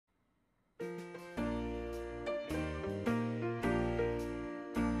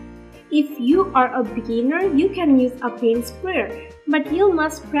If you are a beginner, you can use a paint sprayer, but you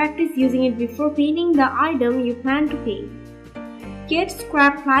must practice using it before painting the item you plan to paint. Get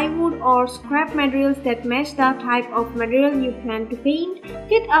scrap plywood or scrap materials that match the type of material you plan to paint.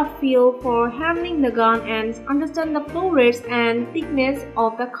 Get a feel for handling the gun and understand the flow rates and thickness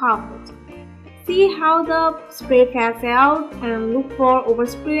of the carpet. See how the spray passes out and look for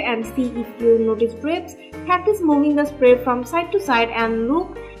overspray and see if you notice drips. Practice moving the spray from side to side and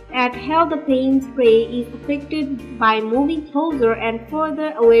look at how the paint spray is affected by moving closer and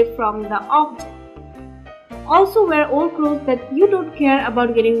further away from the object. Also wear old clothes that you don't care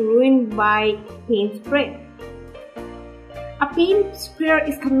about getting ruined by paint spray. A paint sprayer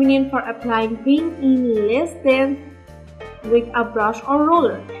is convenient for applying paint in less than with a brush or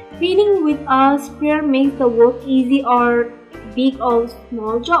roller. Painting with a sprayer makes the work easy or big or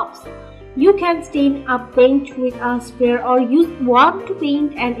small jobs. You can stain a paint with a sprayer or use one to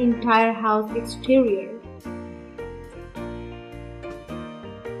paint an entire house exterior.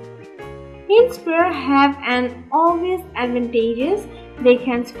 Paint sprayers have an obvious advantages. They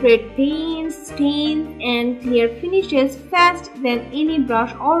can spread paints, stains, and clear finishes faster than any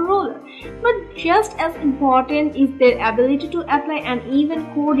brush or roller. But just as important is their ability to apply an even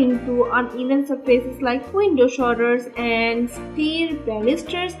coating to uneven surfaces like window shutters and stair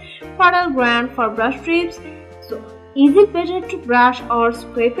balusters, fertile ground for brush strips. So, is it better to brush or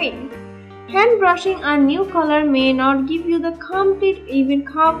spray paint? Hand brushing a new color may not give you the complete even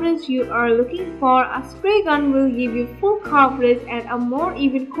coverage you are looking for. A spray gun will give you full coverage and a more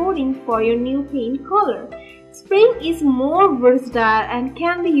even coating for your new paint color. Spraying is more versatile and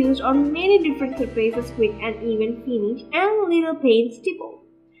can be used on many different surfaces with an even finish and little paint stipple.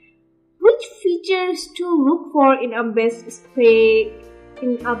 Which features to look for in a best paint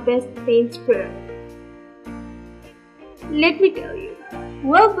sprayer? Let me tell you.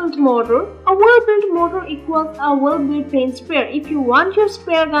 Well-built motor. A well-built motor equals a well-built paint sprayer. If you want your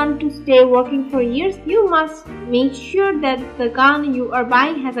sprayer gun to stay working for years, you must make sure that the gun you are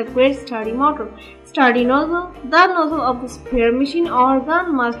buying has a great sturdy motor. Sturdy nozzle. The nozzle of the sprayer machine or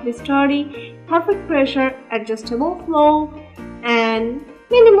gun must be sturdy, perfect pressure, adjustable flow, and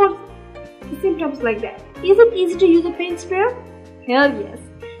many more symptoms like that. Is it easy to use a paint sprayer? Hell yes.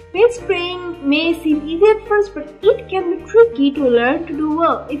 Paint spraying may seem easy at first, but it can be tricky to learn to do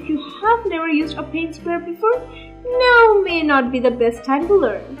well. If you have never used a paint sprayer before, now may not be the best time to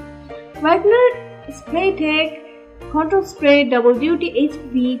learn. Wagner Spraytech Control Spray Double Duty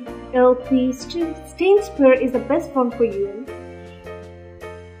HVLP Stain Sprayer is the best one for you.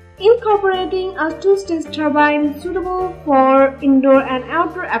 Incorporating a two-stage turbine suitable for indoor and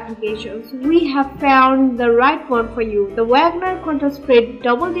outdoor applications, we have found the right one for you. The Wagner Control Spray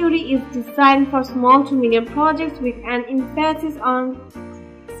Double Duty is designed for small to medium projects with an emphasis on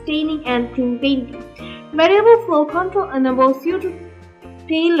staining and trim painting. Variable flow control enables you to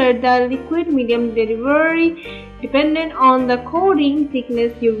tailor the liquid medium delivery dependent on the coating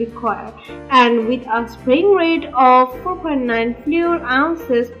thickness you require, and with a spraying rate of 4.9 fluid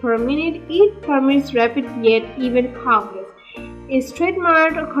ounces per minute, it permits rapid yet even coverage. A straight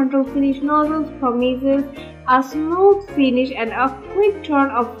mud control finish nozzle promises a smooth finish, and a quick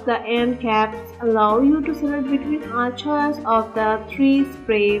turn of the end caps allow you to select between a choice of the 3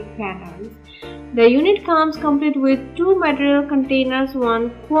 spray patterns. The unit comes complete with 2 material containers, 1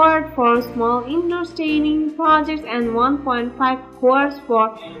 quart for small indoor staining projects and 1.5 quarts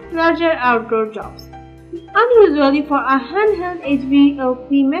for larger outdoor jobs. Unusually for a handheld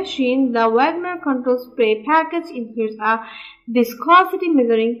HVLP machine, the Wagner Control Spray package includes a viscosity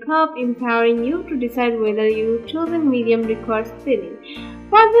measuring cup, empowering you to decide whether your chosen medium requires cleaning.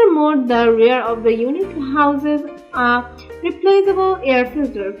 Furthermore, the rear of the unit houses a replaceable air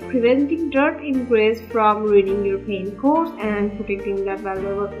filter, preventing dirt ingress from ruining your paint coats and protecting the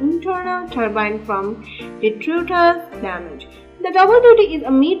valuable internal turbine from detritus damage. The Double Duty is a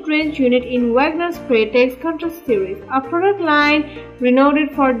mid-range unit in Wagner Spraytech's Control series, a product line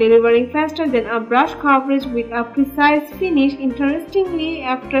renowned for delivering faster than a brush coverage with a precise finish. Interestingly,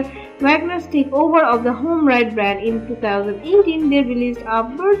 after Wagner's takeover of the HomeRide brand in 2018, they released a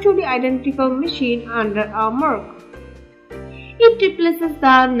virtually identical machine under a mark. It replaces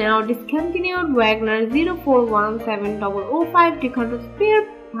the now discontinued Wagner 04170005 decontrol spare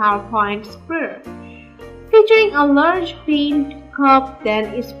PowerPoint sprayer, featuring a large paint cup than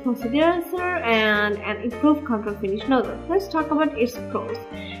its predecessor and an improved control finish nozzle. Let's talk about its pros.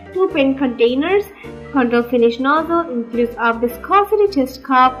 2 paint containers. Control finish nozzle includes a viscosity test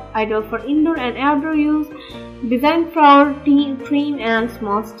cup, ideal for indoor and outdoor use, designed for trim and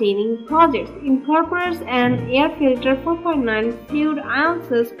small staining projects. Incorporates an air filter 4.9 fluid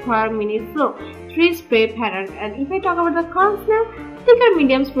ounces per minute flow, 3 spray patterns. And if I talk about the cons now, thicker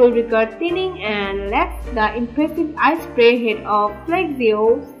mediums will require thinning and lacks the impressive ice spray head of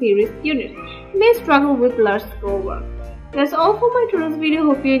Flexio series units. May struggle with large scroll work. That's all for my today's video.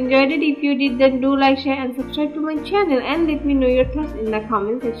 Hope you enjoyed it. If you did, then do like, share and subscribe to my channel and let me know your thoughts in the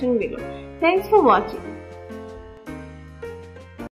comment section below. Thanks for watching.